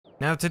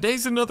Now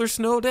today's another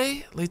snow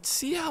day. Let's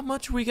see how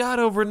much we got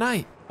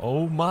overnight.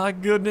 Oh my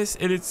goodness,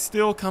 and it's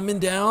still coming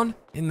down,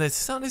 and the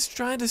sun is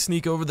trying to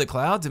sneak over the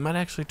clouds. It might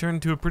actually turn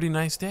into a pretty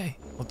nice day.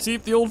 Let's see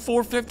if the old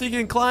 450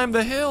 can climb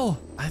the hill.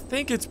 I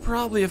think it's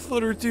probably a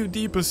foot or two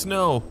deep of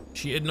snow.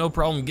 She had no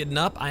problem getting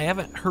up. I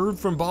haven't heard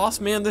from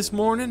Boss Man this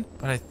morning,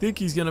 but I think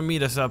he's gonna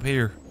meet us up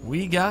here.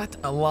 We got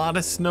a lot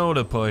of snow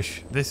to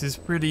push. This is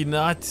pretty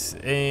nuts,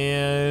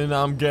 and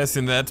I'm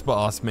guessing that's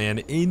Boss Man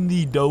in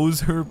the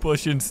dozer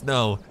pushing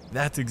snow.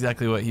 That's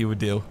exactly what he would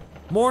do.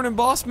 Morning,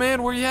 Boss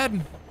Man, where you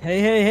heading?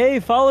 Hey,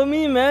 follow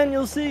me, man,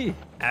 you'll see.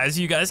 As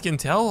you guys can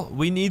tell,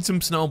 we need some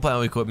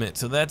snowplow equipment,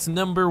 so that's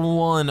number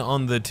one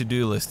on the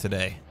to-do list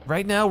today.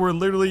 Right now, we're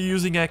literally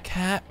using a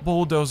cat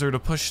bulldozer to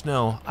push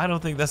snow. I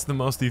don't think that's the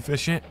most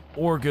efficient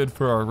or good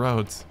for our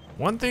roads.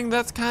 One thing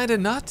that's kind of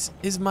nuts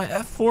is my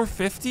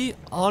F450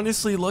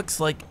 honestly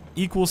looks like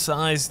equal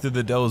size to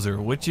the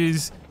dozer, which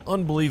is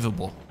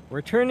unbelievable.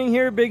 We're turning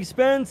here, Big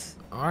Spence.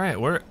 All right,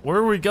 where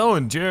are we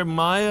going?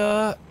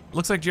 Jeremiah?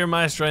 Looks like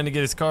Jeremiah's trying to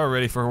get his car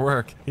ready for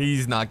work.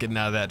 He's not getting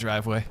out of that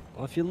driveway.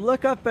 Well, if you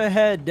look up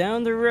ahead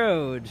down the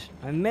road,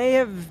 I may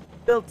have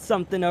built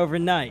something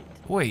overnight.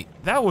 Wait,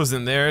 that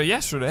wasn't there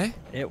yesterday.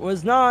 It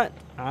was not.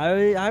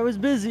 I was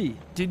busy.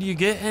 Did you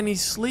get any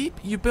sleep?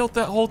 You built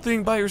that whole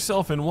thing by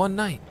yourself in one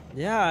night.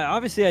 Yeah,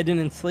 obviously I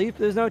didn't sleep.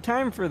 There's no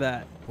time for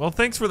that. Well,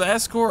 thanks for the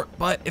escort,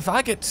 but if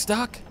I get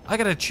stuck, I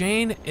got a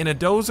chain and a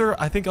dozer,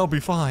 I think I'll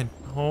be fine.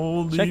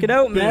 Holy Check it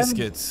out,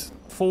 biscuits. Man.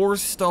 4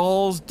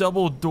 stalls,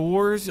 double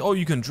doors. Oh,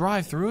 you can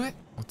drive through it?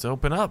 Let's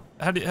open up.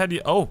 How do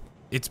you, oh,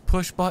 it's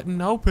push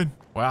button open.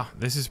 Wow,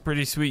 this is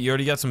pretty sweet. You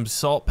already got some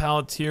salt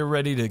pallets here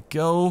ready to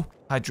go.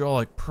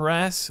 Hydraulic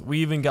press. We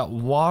even got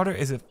water.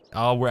 Is it?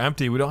 Oh, we're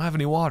empty. We don't have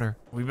any water.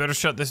 We better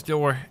shut this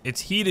door.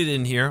 It's heated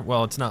in here.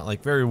 Well, it's not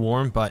like very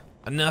warm, but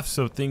enough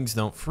so things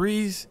don't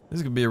freeze. This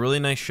is gonna be a really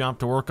nice shop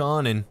to work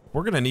on, and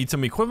we're gonna need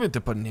some equipment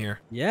to put in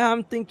here. Yeah,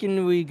 I'm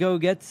thinking we go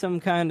get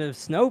some kind of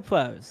snow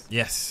plows.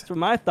 Yes. That's what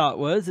my thought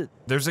was.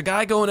 There's a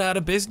guy going out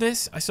of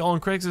business. I saw on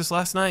Craigslist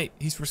last night.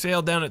 He's for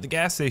sale down at the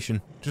gas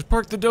station. Just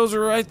park the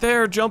dozer right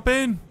there. Jump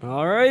in.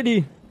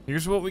 Alrighty.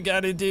 Here's what we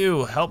gotta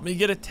do. Help me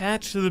get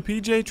attached to the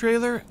PJ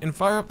trailer and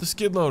fire up the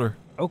skid loader.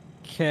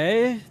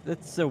 Okay,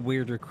 that's a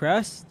weird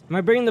request. Am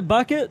I bringing the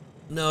bucket?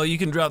 No, you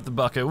can drop the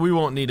bucket. We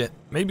won't need it.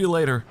 Maybe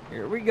later.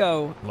 Here we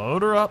go.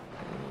 Load her up.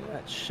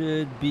 That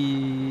should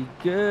be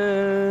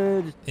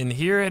good. And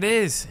here it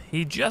is.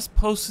 He just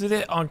posted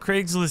it on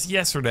Craigslist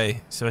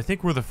yesterday, so I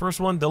think we're the first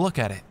one to look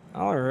at it.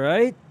 All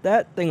right,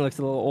 that thing looks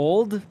a little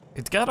old.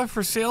 It's got a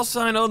for sale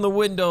sign on the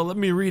window. Let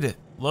me read it.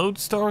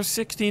 Lodestar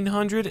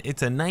 1600.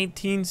 It's a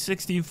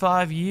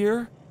 1965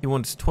 year. He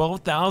wants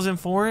 $12,000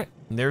 for it.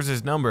 And there's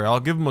his number. I'll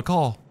give him a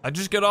call. I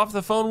just got off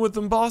the phone with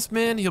him, boss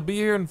man. He'll be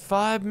here in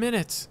 5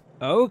 minutes.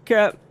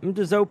 Okay, I'm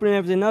just opening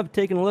everything up,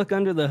 taking a look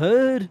under the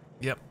hood.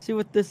 Yep. See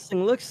what this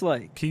thing looks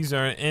like. Keys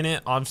aren't in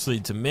it. Obviously,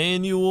 it's a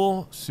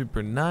manual.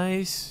 Super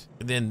nice.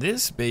 And then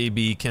this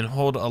baby can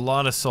hold a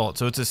lot of salt.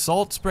 So it's a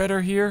salt spreader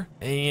here,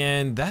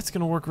 and that's going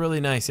to work really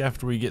nice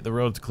after we get the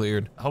roads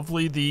cleared.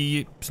 Hopefully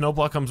the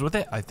snowplow comes with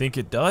it. I think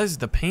it does.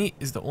 The paint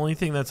is the only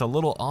thing that's a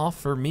little off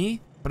for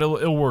me, but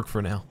it'll work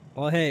for now.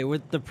 Well, hey,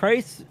 with the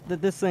price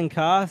that this thing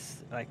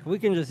costs, like, we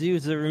can just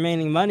use the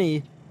remaining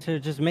money to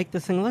just make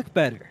this thing look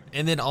better.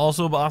 And then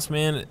also, boss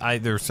man,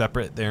 they're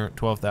separate. They're at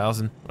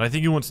 $12,000, but I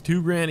think he wants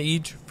 $2,000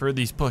 each for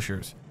these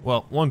pushers.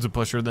 Well, one's a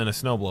pusher, then a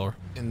snowblower.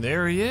 And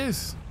there he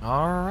is.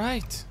 All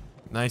right.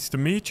 Nice to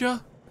meet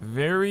you.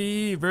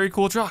 Very, very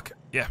cool truck.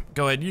 Yeah,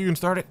 go ahead. You can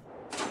start it.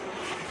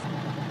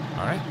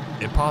 All right.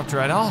 It popped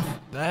right off.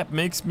 That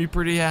makes me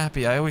pretty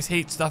happy. I always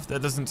hate stuff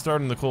that doesn't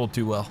start in the cold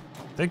too well.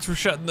 Thanks for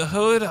shutting the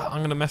hood. I'm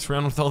going to mess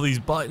around with all these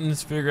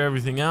buttons, figure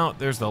everything out.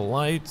 There's the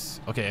lights.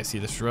 Okay, I see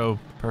the strobe.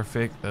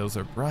 Perfect. Those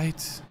are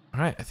bright.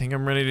 All right, I think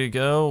I'm ready to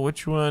go.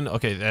 Which one?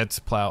 Okay, that's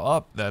plow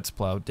up. That's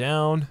plow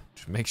down.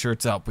 Just make sure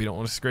it's up. We don't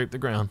want to scrape the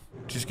ground.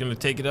 Just going to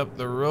take it up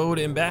the road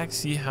and back,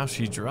 see how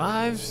she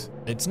drives.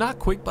 It's not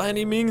quick by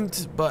any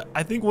means, but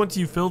I think once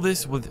you fill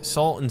this with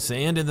salt and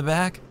sand in the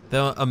back,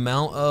 the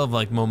amount of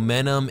like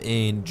momentum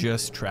and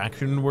just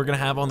traction we're going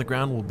to have on the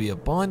ground will be a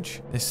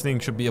bunch. This thing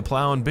should be a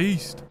plowing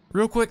beast.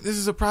 Real quick, this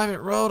is a private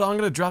road. I'm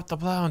going to drop the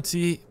plow and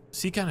see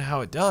kind of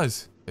how it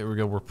does. There we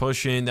go. We're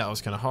pushing. That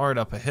was kind of hard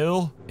up a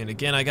hill. And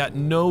again, I got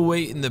no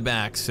weight in the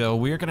back, so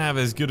we're going to have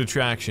as good a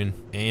traction.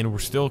 And we're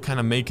still kind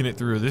of making it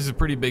through. This is a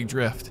pretty big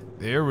drift.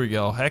 There we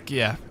go. Heck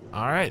yeah.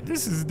 All right.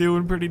 This is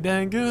doing pretty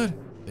dang good.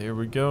 There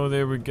we go.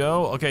 There we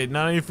go. Okay,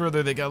 not any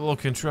further. They got a little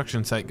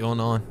construction site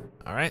going on.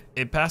 All right.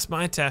 It passed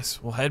my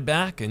test. We'll head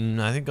back,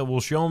 and I think I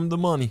will show them the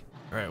money.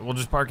 All right. We'll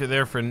just park it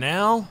there for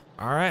now.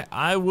 All right.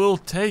 I will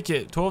take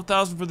it.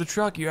 $12,000 for the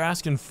truck. You're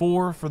asking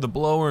 $4,000 for the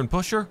blower and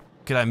pusher.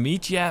 Could I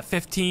meet you at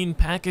 15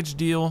 package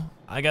deal?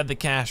 I got the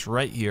cash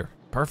right here.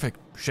 Perfect.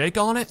 Shake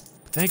on it.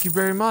 Thank you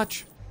very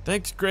much.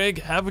 Thanks,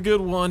 Greg. Have a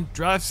good one.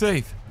 Drive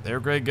safe.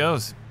 There Greg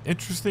goes.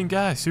 Interesting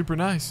guy. Super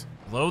nice.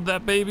 Load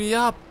that baby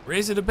up.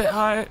 Raise it a bit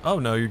higher. Oh,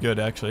 no, you're good,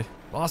 actually.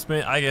 Boss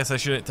man, I guess I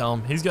shouldn't tell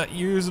him. He's got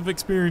years of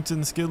experience in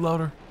the skid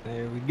loader.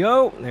 There we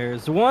go.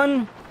 There's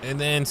one. And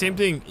then same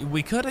thing,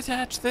 we could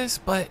attach this,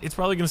 but it's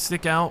probably gonna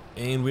stick out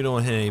and we don't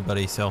want to hit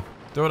anybody, so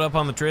throw it up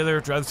on the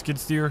trailer, drive the skid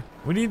steer.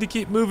 We need to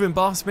keep moving,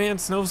 boss man.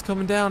 Snow's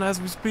coming down as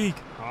we speak.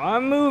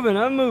 I'm moving,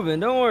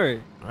 don't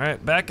worry. All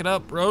right, back it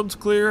up, road's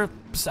clear.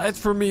 Besides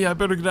for me, I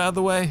better get out of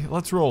the way.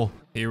 Let's roll.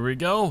 Here we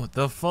go,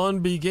 the fun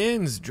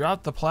begins.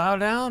 Drop the plow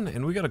down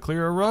and we gotta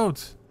clear our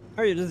roads.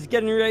 Are you just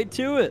getting right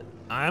to it?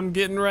 I'm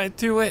getting right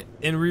to it.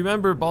 And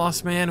remember,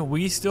 boss man,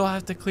 we still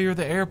have to clear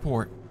the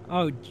airport.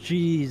 Oh,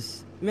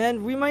 jeez.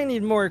 Man, we might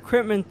need more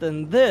equipment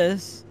than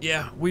this.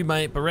 Yeah, we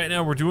might, but right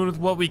now we're doing with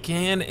what we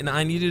can, and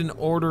I needed an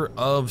order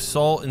of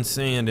salt and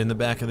sand in the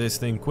back of this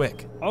thing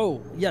quick. Oh,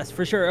 yes,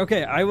 for sure.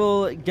 Okay, I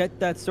will get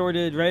that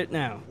sorted right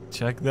now.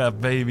 Check that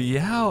baby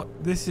out.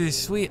 This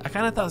is sweet. I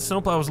kind of thought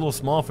snowplow was a little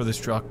small for this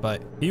truck,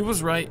 but he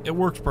was right. It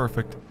works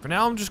perfect. For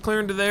now, I'm just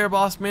clearing to there,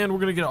 boss man. We're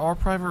going to get our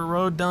private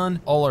road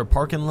done, all our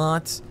parking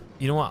lots.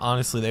 You know what?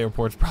 Honestly, the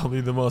airport's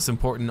probably the most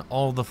important.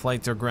 All the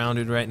flights are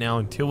grounded right now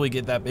until we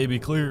get that baby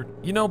cleared.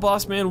 You know,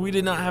 boss man, we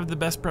did not have the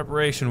best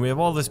preparation. We have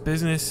all this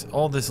business,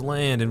 all this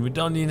land, and we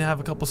don't even have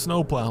a couple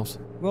snowplows.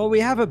 Well, we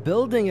have a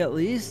building at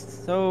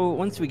least, so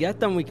once we get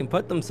them, we can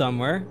put them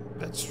somewhere.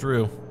 That's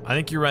true. I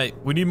think you're right.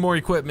 We need more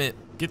equipment.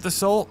 Get the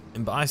salt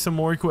and buy some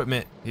more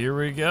equipment. Here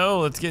we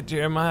go. Let's get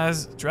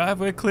Jeremiah's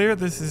driveway clear.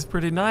 This is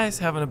pretty nice,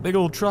 having a big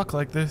old truck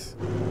like this.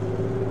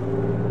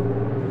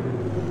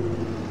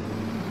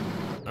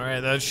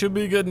 Alright, that should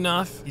be good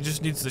enough. He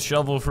just needs to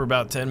shovel for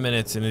about 10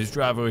 minutes and his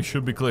driveway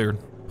should be cleared.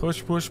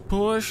 Push, push,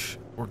 push.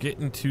 We're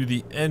getting to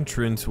the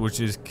entrance, which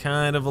is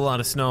kind of a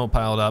lot of snow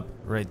piled up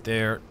right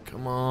there.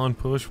 Come on,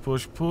 push,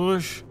 push,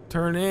 push.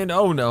 Turn in.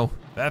 Oh no,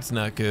 that's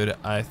not good.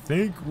 I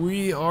think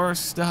we are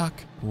stuck.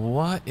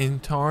 What in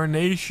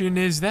tarnation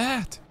is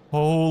that?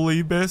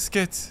 Holy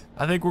biscuits.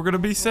 I think we're gonna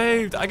be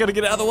saved. I gotta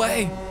get out of the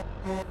way.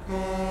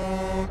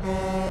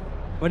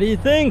 What do you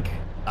think?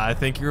 I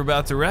think you're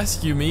about to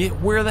rescue me.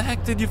 Where the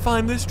heck did you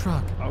find this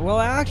truck? Well,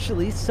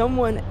 actually,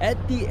 someone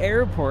at the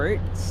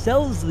airport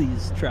sells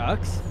these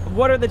trucks.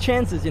 What are the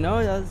chances, you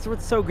know? That's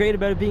what's so great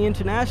about it being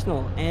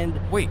international. And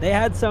wait, they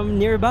had some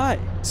nearby.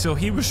 So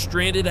he was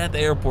stranded at the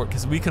airport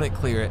because we couldn't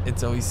clear it. And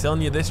so he's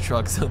selling you this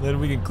truck so then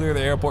we can clear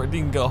the airport and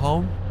you can go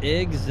home?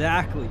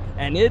 Exactly.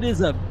 And it is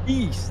a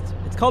beast.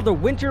 It's called the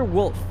Winter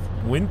Wolf.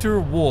 Winter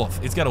Wolf.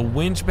 It's got a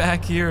winch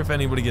back here if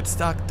anybody gets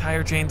stuck.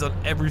 Tire chains on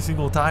every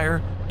single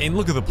tire. And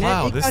look at the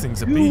plow. Yeah, this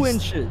thing's a two beast.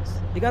 Winches.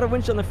 They got a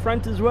winch on the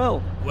front as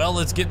well. Well,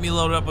 let's get me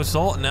loaded up with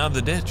salt and out of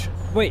the ditch.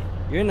 Wait,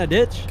 you're in the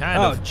ditch? Kind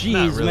of. Oh,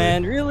 jeez, really.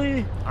 man.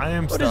 Really? I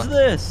am What stuck. is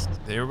this?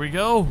 There we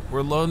go.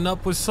 We're loading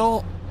up with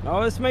salt.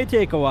 Oh, this may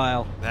take a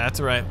while. That's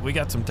all right. We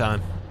got some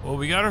time. Well,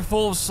 we got her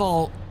full of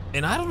salt.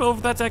 And I don't know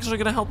if that's actually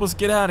going to help us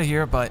get out of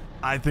here, but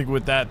I think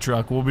with that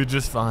truck, we'll be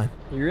just fine.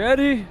 You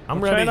ready?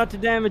 I'm ready. Try not to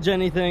damage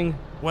anything.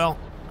 Well,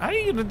 how are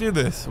you going to do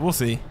this? We'll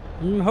see.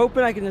 I'm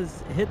hoping I can just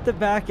hit the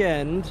back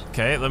end.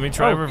 Okay, let me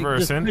try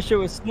reversing. Just push it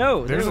with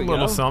snow. There's a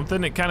little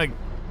something. It kind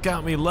of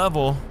got me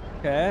level.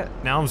 Okay.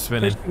 Now I'm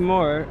spinning. Push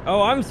more.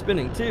 Oh, I'm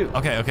spinning too.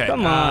 Okay, okay.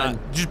 Come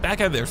on. Just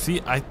back out there. See,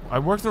 I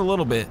worked a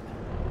little bit.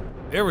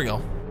 There we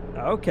go.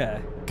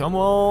 Okay. Come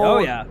on. Oh,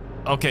 yeah.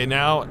 Okay,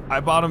 now I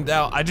bottomed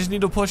out. I just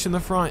need to push in the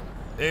front.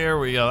 There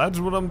we go. That's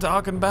what I'm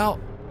talking about.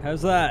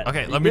 How's that?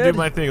 Okay, You let me good? do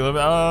my thing.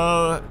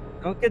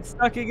 Don't get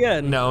stuck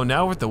again. No,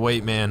 now with the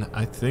weight, man,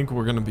 I think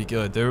we're going to be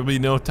good. There will be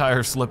no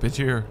tire slippage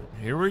here.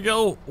 Here we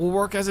go. We'll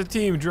work as a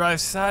team.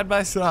 Drive side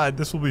by side.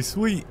 This will be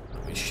sweet.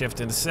 Let me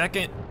shift in a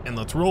second, and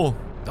let's roll.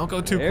 Don't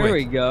go too quick. There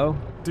we go.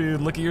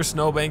 Dude, look at your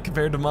snowbank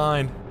compared to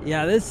mine.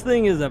 Yeah, this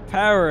thing is a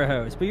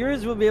powerhouse, but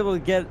yours will be able to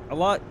get a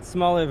lot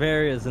smaller of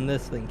areas than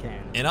this thing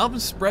can. And I'm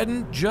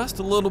spreading just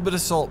a little bit of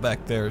salt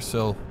back there,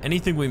 so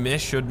anything we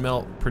miss should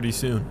melt pretty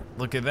soon.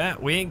 Look at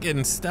that. We ain't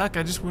getting stuck.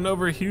 I just went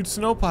over a huge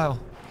snow pile.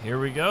 Here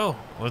we go.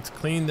 Let's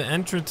clean the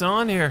entrance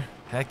on here.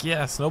 Heck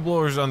yeah,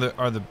 snowblowers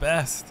are the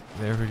best.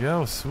 There we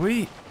go.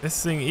 Sweet.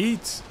 This thing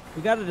eats.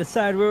 We got to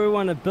decide where we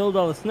want to build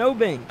all the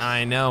snowbanks.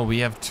 I know. We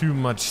have too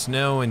much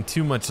snow and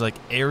too much like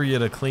area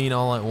to clean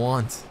all at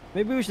once.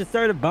 Maybe we should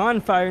start a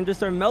bonfire and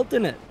just start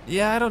melting it.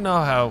 Yeah, I don't know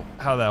how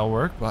that'll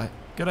work, but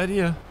good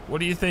idea.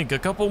 What do you think? A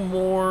couple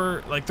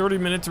more, like 30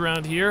 minutes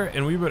around here,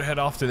 and we would head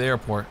off to the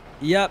airport.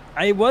 Yep,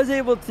 I was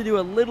able to do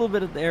a little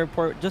bit at the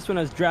airport just when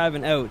I was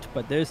driving out,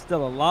 but there's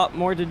still a lot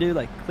more to do,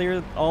 like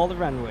clear all the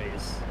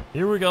runways.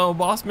 Here we go.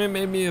 Bossman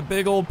made me a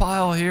big old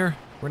pile here.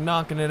 We're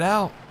knocking it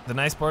out. The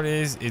nice part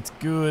is it's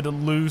good,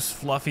 loose,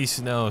 fluffy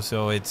snow,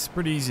 so it's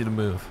pretty easy to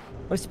move.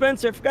 Oh,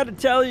 Spencer, I forgot to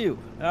tell you.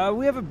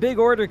 We have a big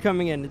order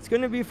coming in. It's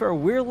going to be for a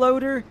wheel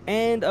loader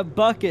and a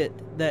bucket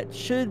that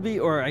should be,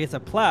 or I guess a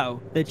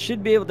plow, that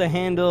should be able to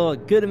handle a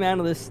good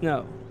amount of this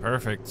snow.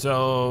 Perfect.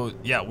 So,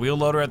 yeah, wheel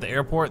loader at the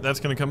airport. That's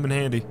going to come in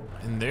handy.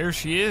 And there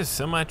she is.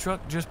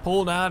 Semi-truck just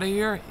pulled out of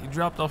here. He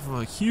dropped off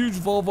of a huge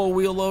Volvo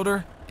wheel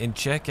loader. And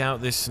check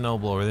out this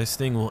snowblower. This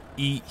thing will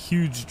eat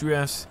huge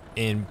drifts.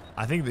 And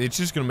I think it's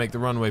just going to make the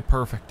runway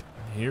perfect.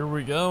 Here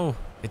we go.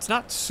 It's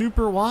not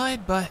super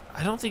wide, but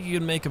I don't think you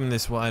can make them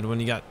this wide when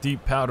you got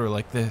deep powder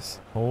like this.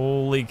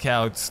 Holy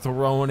cow, it's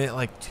throwing it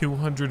like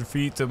 200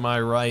 feet to my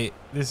right.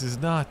 This is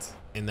nuts.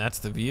 And that's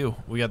the view.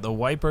 We got the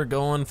wiper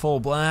going full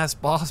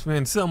blast. Boss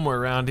man somewhere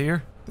around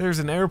here. There's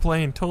an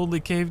airplane totally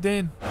caved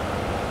in.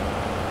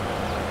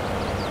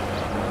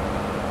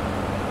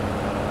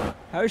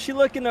 How's she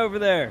looking over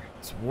there?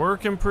 It's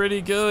working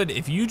pretty good.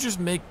 If you just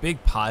make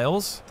big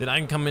piles, then I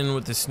can come in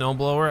with the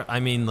snowblower. I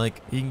mean,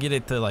 like, you can get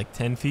it to like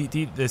 10 feet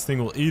deep. This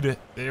thing will eat it.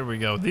 There we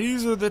go.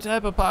 These are the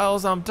type of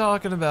piles I'm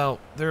talking about.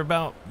 They're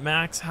about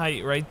max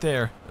height right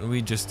there. And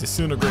we just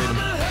disintegrate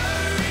them.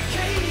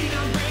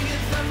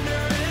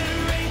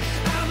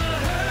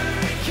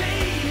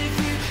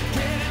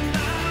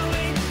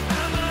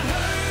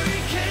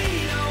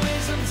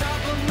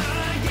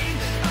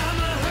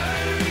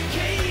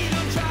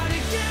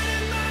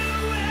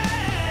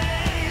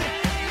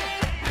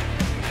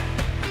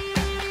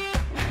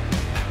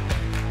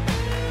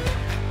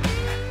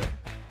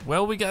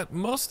 Well, we got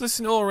most of the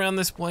snow around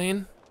this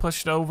plane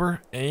pushed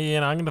over,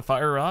 and I'm gonna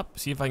fire her up,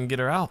 see if I can get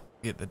her out.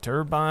 Get the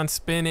turbine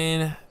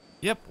spinning.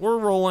 Yep, we're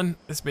rolling.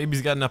 This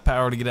baby's got enough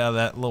power to get out of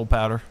that little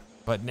powder.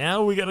 But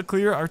now we gotta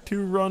clear our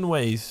 2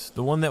 runways.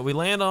 The one that we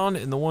land on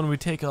and the one we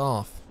take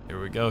off.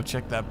 Here we go,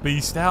 check that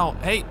beast out.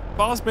 Hey,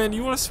 boss man,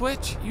 you wanna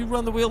switch? You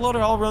run the wheel loader,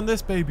 I'll run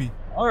this baby.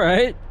 All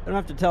right, don't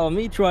have to tell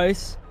me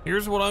twice.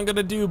 Here's what I'm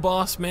gonna do,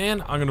 boss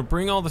man. I'm gonna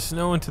bring all the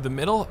snow into the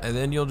middle, and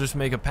then you'll just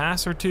make a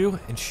pass or 2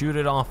 and shoot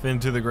it off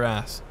into the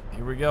grass.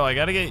 Here we go. I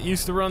gotta get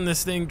used to run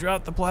this thing.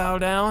 Drop the plow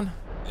down.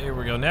 There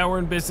we go. Now we're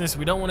in business.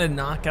 We don't want to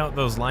knock out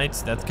those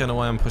lights. That's kind of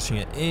why I'm pushing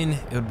it in.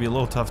 It would be a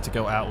little tough to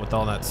go out with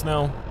all that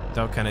snow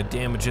without kind of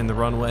damaging the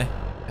runway.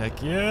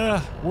 Heck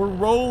yeah, we're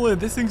rolling.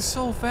 This thing's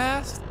so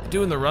fast.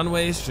 Doing the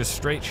runways just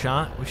straight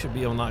shot. We should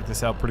be able to knock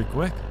this out pretty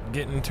quick.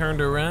 Getting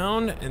turned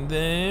around, and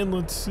then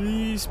let's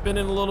see,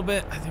 spinning a little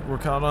bit. I think we're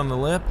caught on the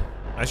lip.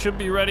 I should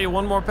be ready.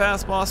 One more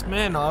pass, boss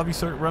man. I'll be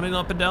start running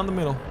up and down the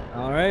middle.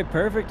 All right,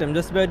 perfect. I'm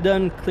just about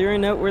done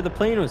clearing out where the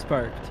plane was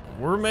parked.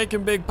 We're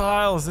making big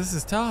piles. This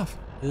is tough.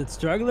 Is it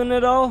struggling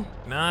at all?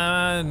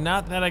 Nah,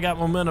 not that I got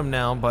momentum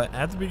now, but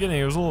at the beginning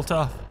it was a little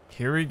tough.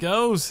 Here he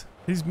goes.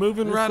 He's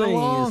moving This right thing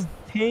along. is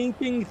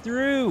tanking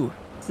through.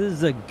 This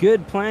is a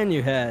good plan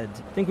you had.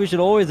 I think we should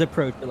always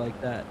approach it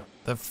like that.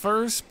 The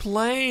first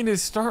plane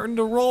is starting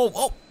to roll.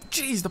 Oh,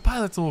 geez, the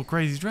pilot's a little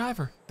crazy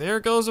driver. There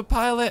goes a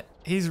pilot.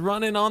 He's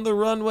running on the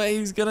runway.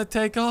 He's gonna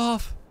take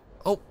off.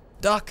 Oh,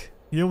 duck.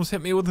 He almost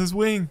hit me with his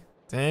wing.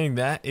 Dang,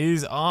 that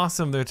is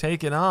awesome. They're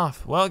taking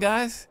off. Well,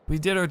 guys, we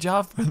did our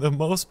job for the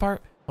most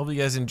part. Hope you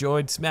guys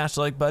enjoyed. Smash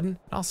the like button.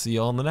 I'll see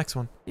you all in the next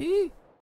one. Eee.